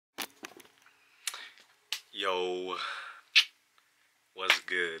Yo, what's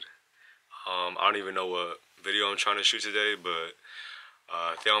good? I don't even know what video I'm trying to shoot today, but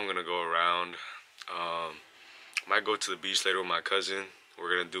I think I'm gonna go around. Might go to the beach later with my cousin. We're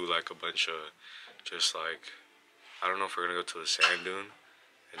gonna do like a bunch of just like, I don't know if we're gonna go to the sand dune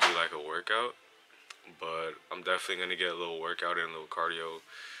and do like a workout, but I'm definitely gonna get a little workout and a little cardio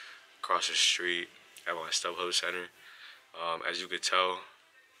across the street at my StubHub center. As you could tell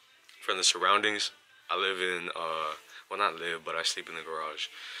from the surroundings, I live in, well, not live, but I sleep in the garage.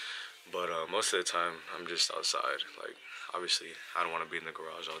 But most of the time, I'm just outside. Like, obviously, I don't want to be in the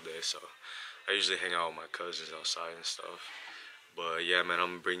garage all day, so I usually hang out with my cousins outside and stuff. But yeah, man, I'm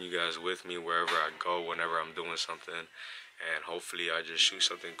gonna bring you guys with me wherever I go, whenever I'm doing something, and hopefully I just shoot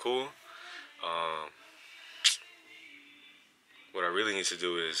something cool. What I really need to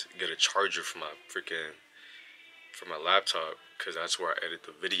do is get a charger for my laptop, because that's where I edit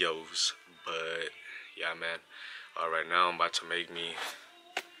the videos. But yeah, man, right now I'm about to make me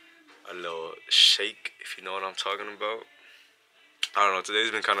a little shake, if you know what I'm talking about. I don't know,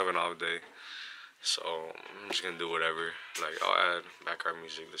 today's been kind of an off day, so I'm just gonna do whatever. Like, I'll add background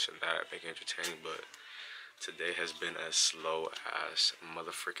music, this and that, make it entertaining, but today has been a slow ass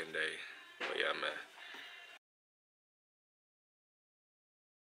motherfucking day. But yeah, man.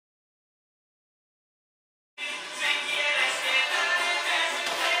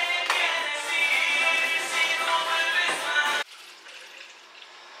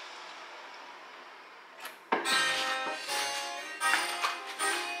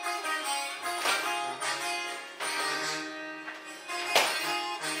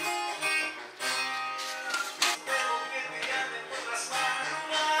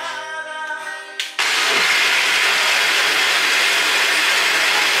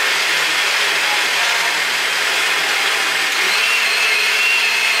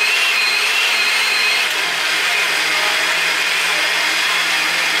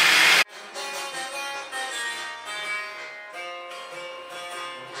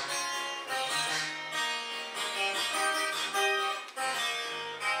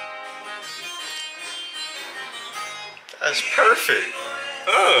 That's perfect.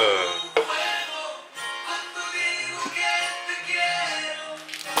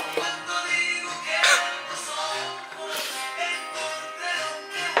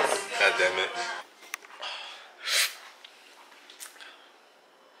 God damn it.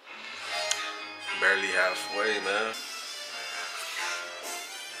 Barely halfway, man.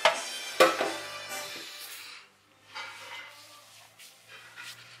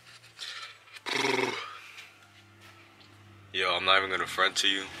 Yo, I'm not even gonna front to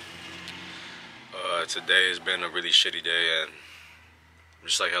you. Today has been a really shitty day, and I'm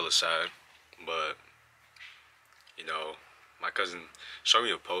just like hella sad. But you know, my cousin showed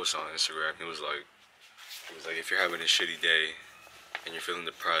me a post on Instagram. He was like, if you're having a shitty day and you're feeling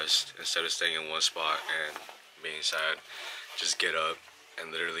depressed, instead of staying in one spot and being sad, just get up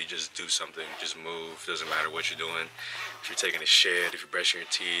and literally just do something. Just move. Doesn't matter what you're doing. If you're taking a shit, if you're brushing your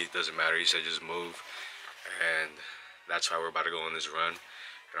teeth, doesn't matter. He said just move. And that's why we're about to go on this run.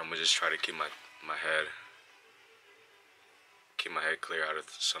 And I'm gonna just try to keep my head clear out of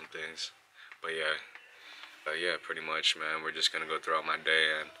some things. But yeah, pretty much, man. We're just gonna go throughout my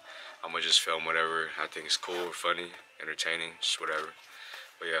day, and I'm gonna just film whatever I think is cool or funny, entertaining, just whatever.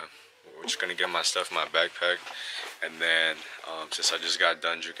 But yeah, we're just gonna get my stuff in my backpack, and then since I just got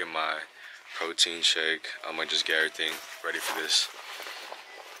done drinking my protein shake, I'm gonna just get everything ready for this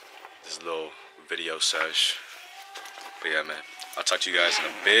little video sesh. But yeah, man, I'll talk to you guys in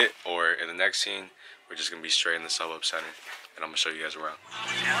a bit, or in the next scene. We're just gonna be straight in the StubHub center, and I'm gonna show you guys around.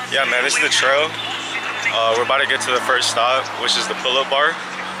 Yeah, man, this is the trail. We're about to get to the first stop, which is the pull-up bar.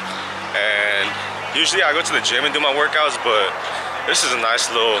 And usually I go to the gym and do my workouts, but this is a nice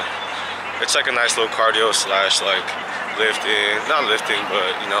little, it's like a nice little cardio slash like lifting, not lifting,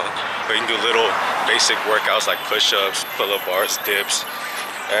 but you know, but you can do little basic workouts like push-ups, pull-up bars, dips,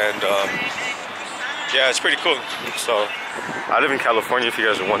 and yeah, it's pretty cool. So I live in California, if you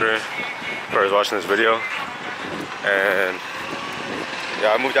guys are wondering, whoever's watching this video. And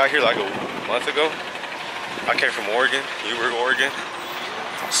yeah, I moved out here like a month ago. I came from Oregon, Newburgh, Oregon.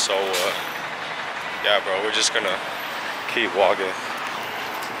 So yeah, bro, we're just gonna keep walking.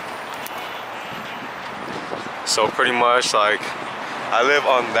 So pretty much, like, I live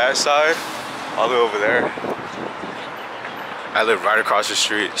on that side, all the way over there. I live right across the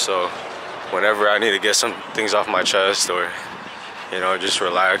street, so whenever I need to get some things off my chest, or you know, just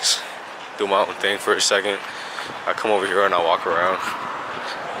relax, do my own thing for a second, I come over here and I walk around.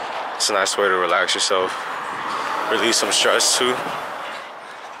 It's a nice way to relax yourself, release some stress too.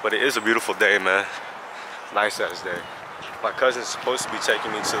 But it is a beautiful day, man. Nice ass day. My cousin's supposed to be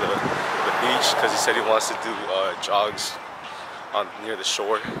taking me to the beach because he said he wants to do jogs near the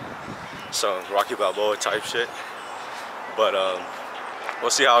shore. So Rocky Balboa type shit. But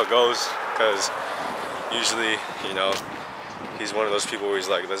we'll see how it goes because usually, you know, he's one of those people where he's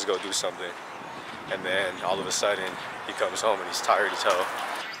like, let's go do something. And then all of a sudden he comes home and he's tired as hell.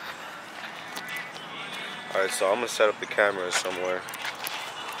 Alright, so I'm gonna set up the camera somewhere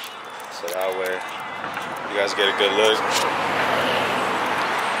so that way you guys get a good look.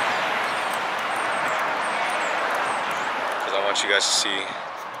 Because I want you guys to see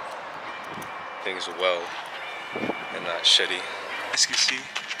things well and not shitty. As you can see,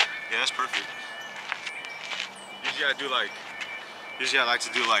 yeah, that's perfect. Usually I like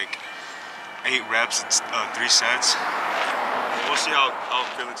to do like 8 reps, 3 sets. We'll see how I'm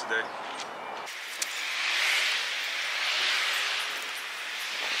feeling today.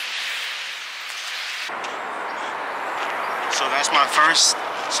 So that's my first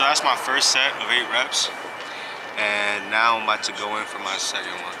set of 8 reps, and now I'm about to go in for my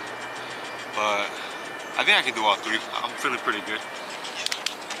second one. But I think I can do all 3. I'm feeling pretty good.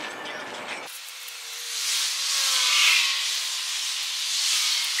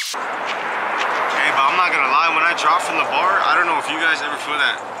 Hey, but I'm not gonna lie, when I drop from the bar, I don't know if you guys ever feel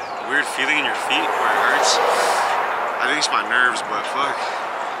that weird feeling in your feet where it hurts. I think it's my nerves, but fuck,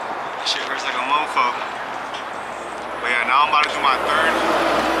 that shit hurts like a mofo. But yeah, now I'm about to do my third.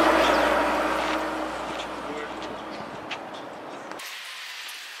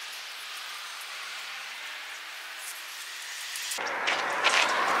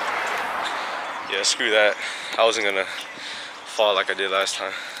 Yeah, screw that. I wasn't gonna fall like I did last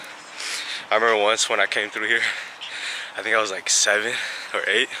time. I remember once when I came through here, I think I was like 7 or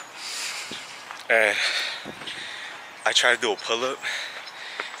 8. And I tried to do a pull-up.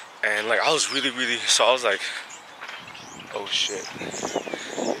 And like I was really, so I was like, oh shit.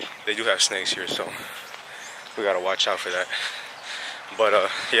 They do have snakes here, so we gotta watch out for that. But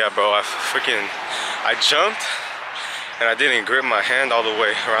yeah, bro, I jumped and I didn't grip my hand all the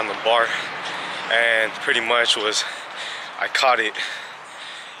way around the bar, and pretty much I caught it,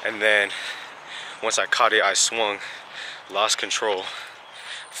 and then once I caught it, I swung, lost control,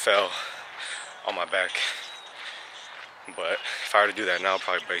 fell on my back. But if I were to do that now, I'll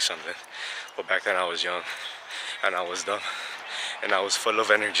probably break something. But back then I was young and I was dumb and I was full of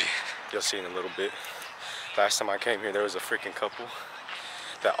energy. You'll see in a little bit. Last time I came here, there was a freaking couple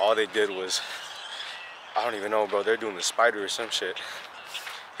that all they did was, I don't even know, bro, they're doing the spider or some shit.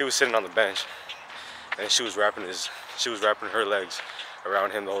 He was sitting on the bench and she was wrapping her legs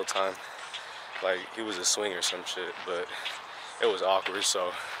around him the whole time. Like he was a swing or some shit, but it was awkward.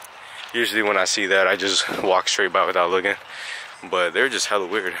 So usually when I see that, I just walk straight by without looking. But they're just hella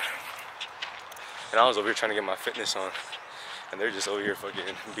weird. And I was over here trying to get my fitness on, and they're just over here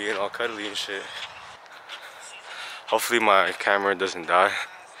fucking being all cuddly and shit. Hopefully my camera doesn't die,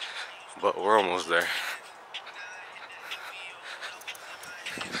 but we're almost there.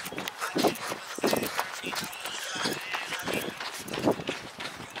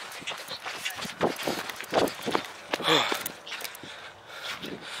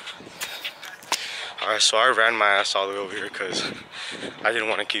 Alright, so I ran my ass all the way over here because I didn't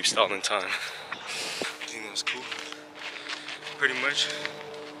want to keep stalling time. I think that was cool. Pretty much.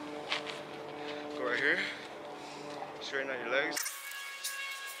 Go right here. Straighten out your legs.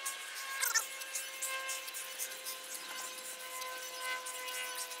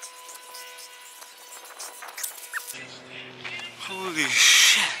 Holy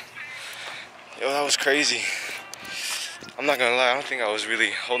shit. Yo, that was crazy. I'm not gonna lie, I don't think I was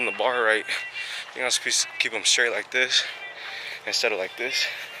really holding the bar right. I think I was supposed to keep them straight like this instead of like this.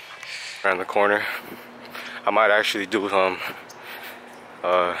 Around the corner. I might actually do what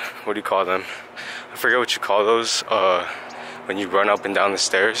do you call them? I forget what you call those when you run up and down the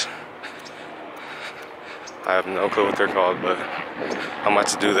stairs. I have no clue what they're called, but I'm about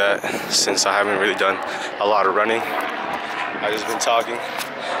to do that since I haven't really done a lot of running. I've just been talking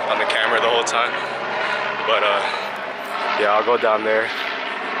on the camera the whole time. But yeah, I'll go down there,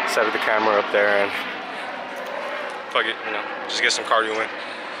 set up the camera up there, and fuck it, you know, just get some cardio in,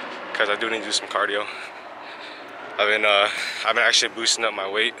 because I do need to do some cardio. I've been actually boosting up my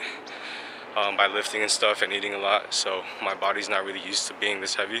weight by lifting and stuff and eating a lot, so my body's not really used to being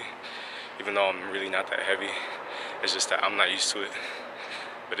this heavy, even though I'm really not that heavy. It's just that I'm not used to it.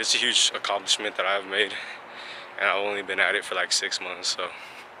 But it's a huge accomplishment that I've made, and I've only been at it for like 6 months, so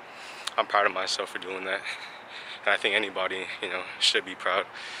I'm proud of myself for doing that. And I think anybody, you know, should be proud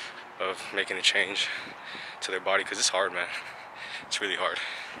of making a change to their body, because it's hard, man. It's really hard.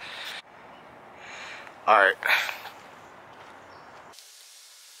 All right.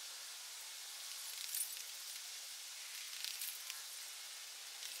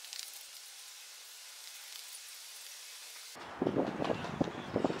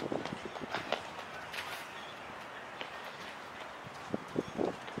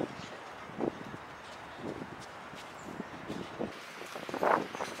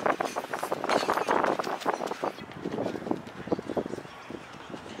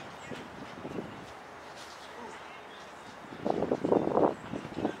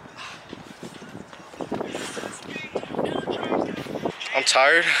 I'm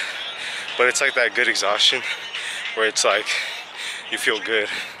tired, but it's like that good exhaustion where it's like you feel good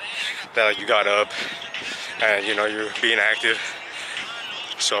that like you got up and you know you're being active.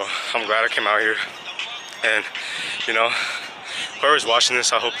 So I'm glad I came out here, and you know, whoever's watching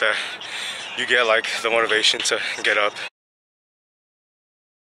this, I hope that you get like the motivation to get up.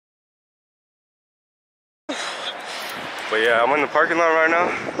 But yeah, I'm in the parking lot right now.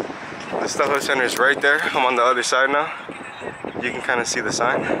 The Stella Center is right there. I'm on the other side now. You can kind of see the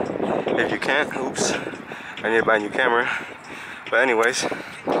sign. If you can't, oops, I need to buy a new camera. But anyways,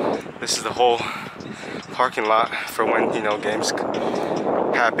 this is the whole parking lot for when, you know, games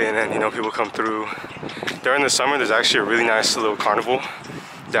happen and, you know, people come through. During the summer, there's actually a really nice little carnival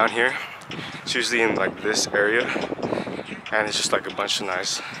down here. It's usually in like this area, and it's just like a bunch of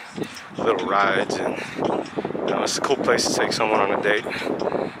nice little rides, and you know, it's a cool place to take someone on a date.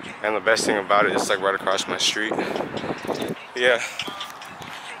 And the best thing about it is like right across my street. But yeah,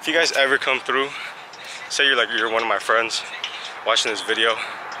 if you guys ever come through, say you're one of my friends watching this video,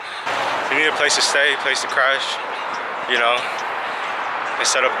 if you need a place to stay, a place to crash, you know,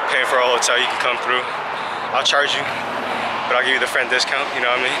 instead of paying for a hotel, you can come through. I'll charge you, but I'll give you the friend discount, you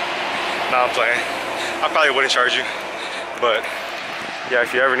know what I mean? No, I'm playing. I probably wouldn't charge you, but yeah,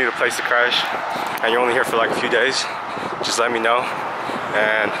 if you ever need a place to crash and you're only here for like a few days, just let me know.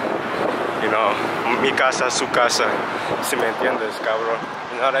 And you know, mi casa, su casa, si me entiendes, cabrón.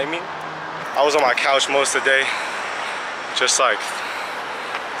 You know what I mean? I was on my couch most of the day, just like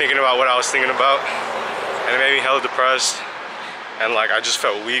thinking about what I was thinking about, and it made me hella depressed, and like I just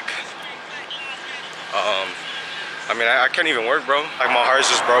felt weak. I mean, I can't even work, bro. Like my heart's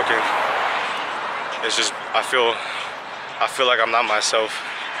just broken. It's just, I feel like I'm not myself.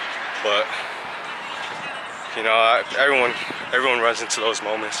 But you know, everyone runs into those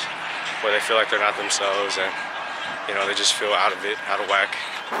moments where they feel like they're not themselves, and you know, they just feel out of it, out of whack.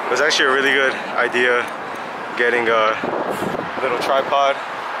 It was actually a really good idea getting a little tripod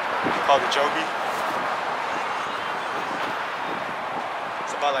called the Joby.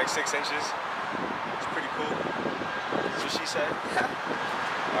 It's about like 6 inches. It's pretty cool. That's what she said.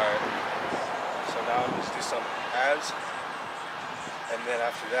 Alright. So now I'm just do some abs. And then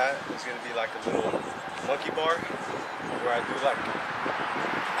after that, it's gonna be like a little monkey bar where I do like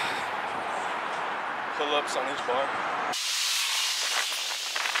pull-ups on each bar.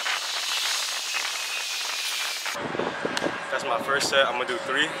 That's my first set. I'm gonna do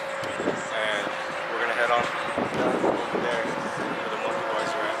 3, and we're gonna head on over there where the monkey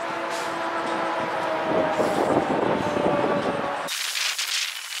bars are at.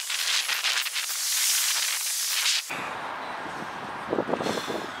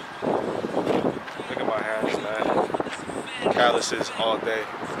 Look at my hands, man. Calluses all day.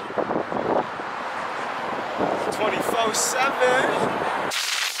 24/7.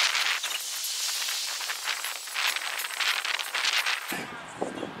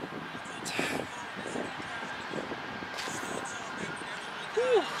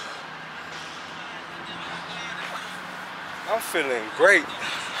 I'm feeling great.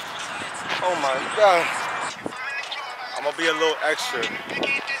 Oh my God. I'm gonna be a little extra.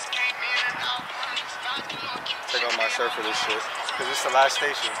 Take off my shirt for this shit, because it's the last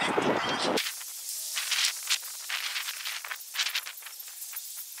station.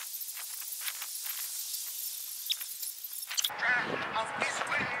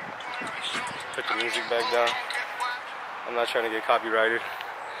 Put the music back down. I'm not trying to get copyrighted.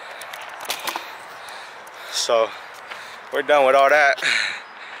 So we're done with all that.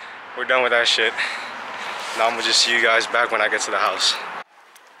 We're done with that shit. Now I'm gonna just see you guys back when I get to the house.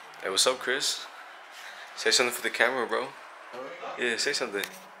 Hey, what's up, Chris? Say something for the camera, bro. Yeah, say something.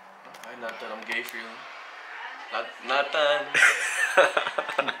 Not that I'm gay for you. Not that.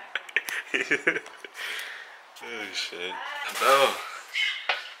 Oh shit.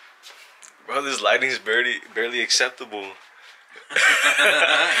 Bro, this lighting's barely acceptable.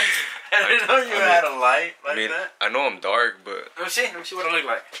 I didn't know you had a light like that. I know I'm dark, but... Let me see what I look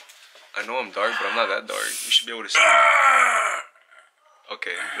like. I know I'm dark, but I'm not that dark. You should be able to see.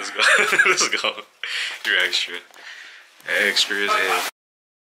 Okay, let's go. Let's go. You're extra. Extra as hell.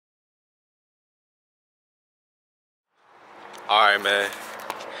 Alright, man.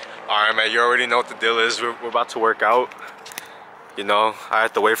 Alright, man. You already know what the deal is. We're about to work out. You know, I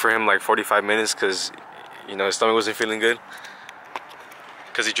had to wait for him like 45 minutes because, you know, his stomach wasn't feeling good.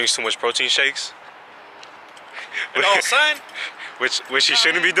 Because he drinks too much protein shakes. No, son. Which he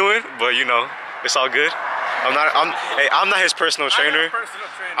shouldn't be doing, but you know, it's all good. I'm not his personal trainer.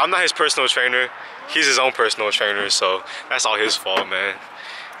 I'm not his personal trainer. He's his own personal trainer, so that's all his fault, man.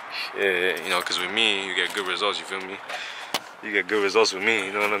 Yeah, you know, because with me, you get good results, you feel me? You get good results with me,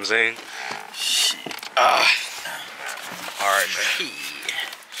 you know what I'm saying? Alright, man.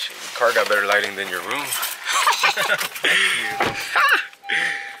 Shit, your car got better lighting than your room.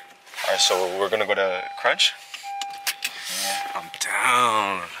 Alright, so we're gonna go to Crunch? Yeah. I'm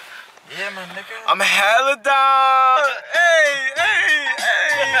down. Yeah, my nigga. I'm hella down. Hey,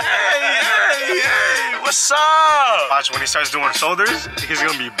 what's up? Watch, when he starts doing shoulders, he's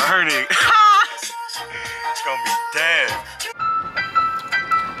gonna be burning. It's gonna be dead.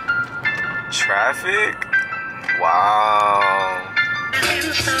 Traffic? Wow.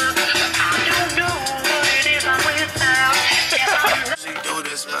 Do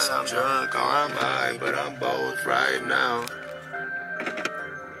this, but I'm drunk or I'm high, but I'm both right now.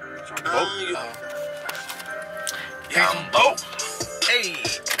 Yeah, I'm both. Hey.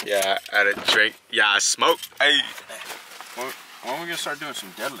 Yeah, I had a drink. Yeah, I smoke. Hey. When are we gonna start doing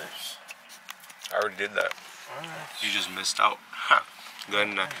some deadlifts? I already did that. You just missed out.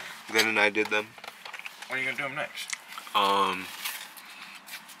 Glenn and I did them. When are you gonna do them next?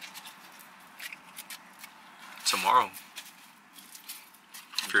 Tomorrow.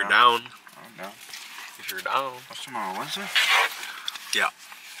 If you're down. I'm down. If you're down. What's tomorrow, Wednesday? Yeah.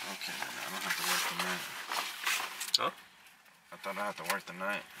 Okay, I don't have to work the night. Huh? I thought I had to work the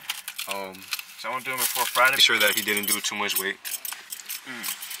night. So I won't do it before Friday. make sure that he didn't do too much weight.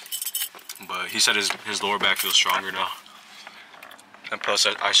 But he said his lower back feels stronger now. And plus,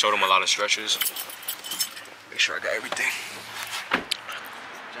 I showed him a lot of stretches. Make sure I got everything.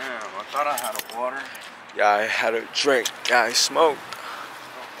 Damn, I thought I had a water. Yeah, I had a drink. Yeah, I smoked.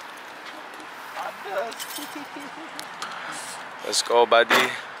 Let's go, buddy.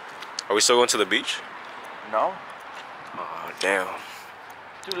 Are we still going to the beach? No. Oh, damn.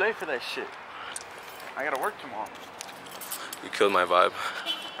 Too late for that shit. I gotta work tomorrow. You killed my vibe.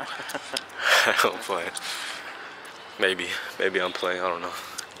 I'm playing. Maybe I'm playing, I don't know.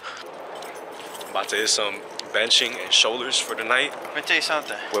 I'm about to hit some benching and shoulders for the night Let me tell you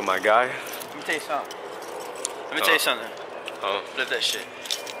something. with my guy. Let me tell you something. Let me tell you something. Flip that shit.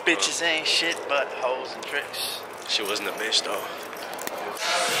 Bitches ain't shit but hoes and tricks. She wasn't a bitch though.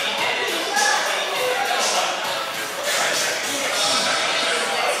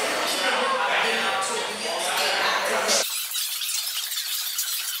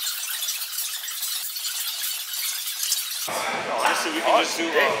 We can just do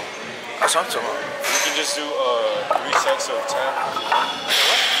That's what I'm talking about. we can just do 3 sets of 10.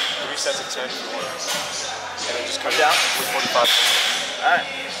 3 sets of 10 if you want. And then just cut it Down. with 45. Alright.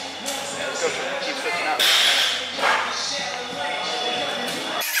 Let's go. Keep switching out.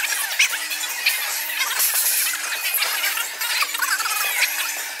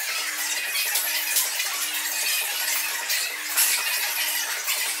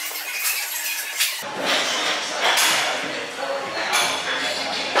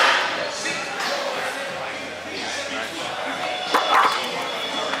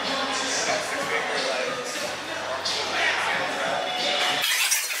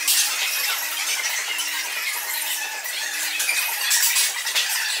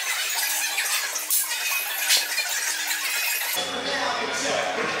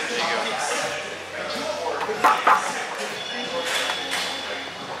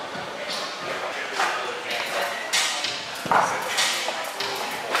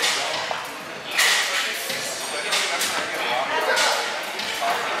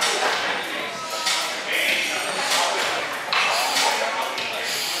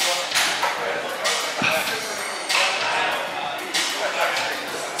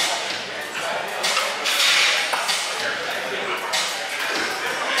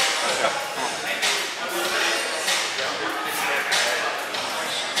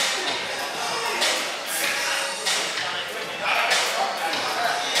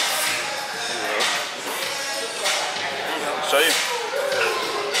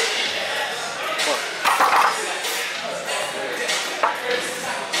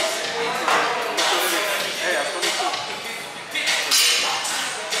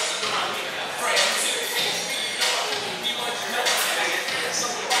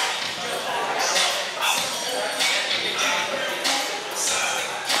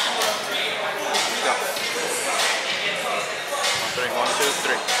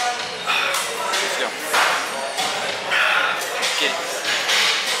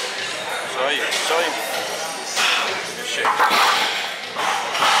 show you. Good shit.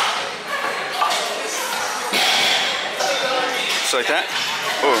 Just like that?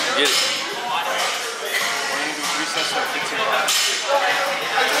 Oh, get it. We're gonna do 3 sets of 15.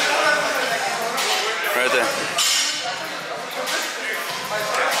 Right there.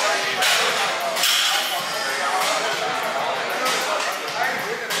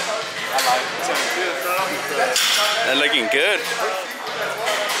 They're looking good.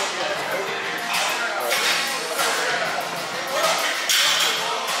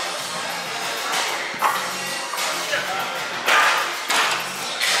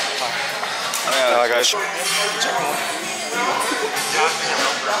 Yeah, I got you.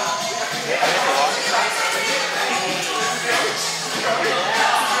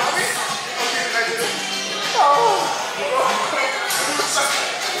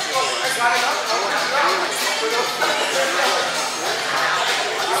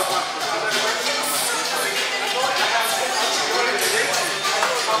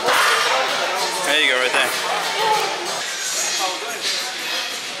 There you go, right there.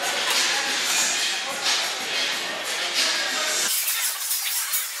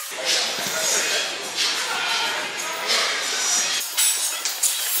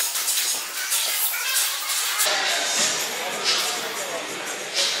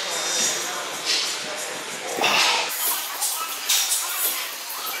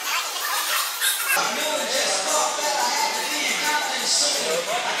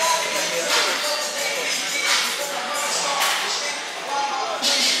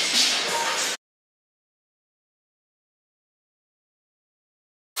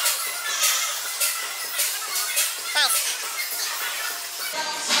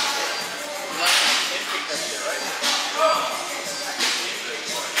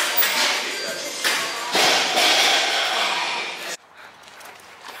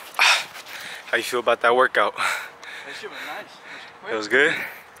 How you feel about that workout? That shit was nice. It was good?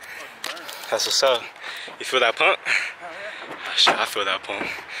 That's what's up. You feel that pump? Oh, shit, I feel that pump.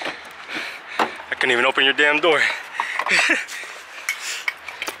 I couldn't even open your damn door.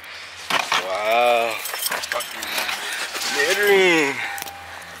 Wow. Littering.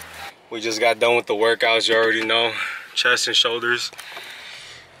 We just got done with the workouts, you already know. Chest and shoulders.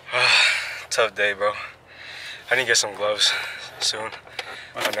 Tough day, bro. I need to get some gloves soon.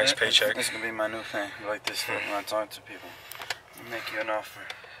 My next paycheck. This is gonna be my new thing. Like this when I talk to people. I make you an offer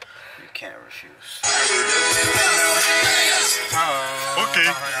you can't refuse.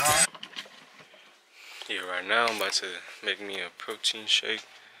 Okay. Yeah, right now I'm about to make me a protein shake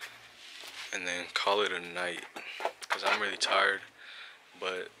and then call it a night because I'm really tired.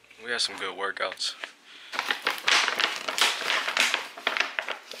 But we had some good workouts.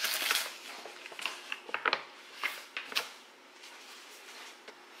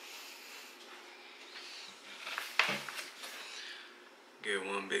 Get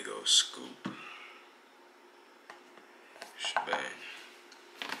one big old scoop. Shebang.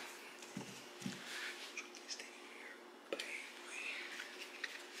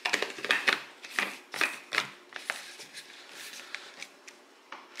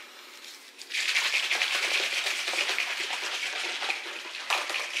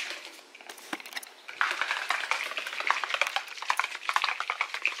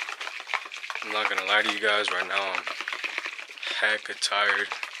 I'm not gonna lie to you guys, right now I'm hecka tired.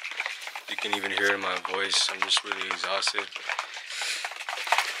 You can even hear it in my voice. I'm just really exhausted.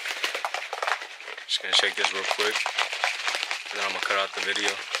 Just gonna shake this real quick, and then I'm gonna cut out the video.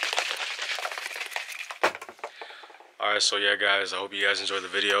 Alright, so yeah guys, I hope you guys enjoyed the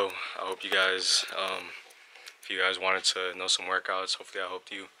video. I hope you guys, if you guys wanted to know some workouts, hopefully I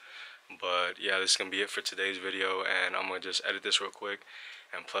helped you. But yeah, this is gonna be it for today's video, and I'm gonna just edit this real quick.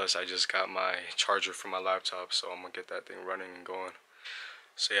 And plus, I just got my charger for my laptop, so I'm gonna get that thing running and going.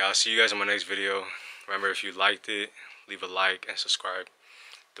 So yeah, I'll see you guys in my next video. Remember, if you liked it, leave a like and subscribe.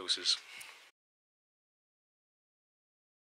 Deuces.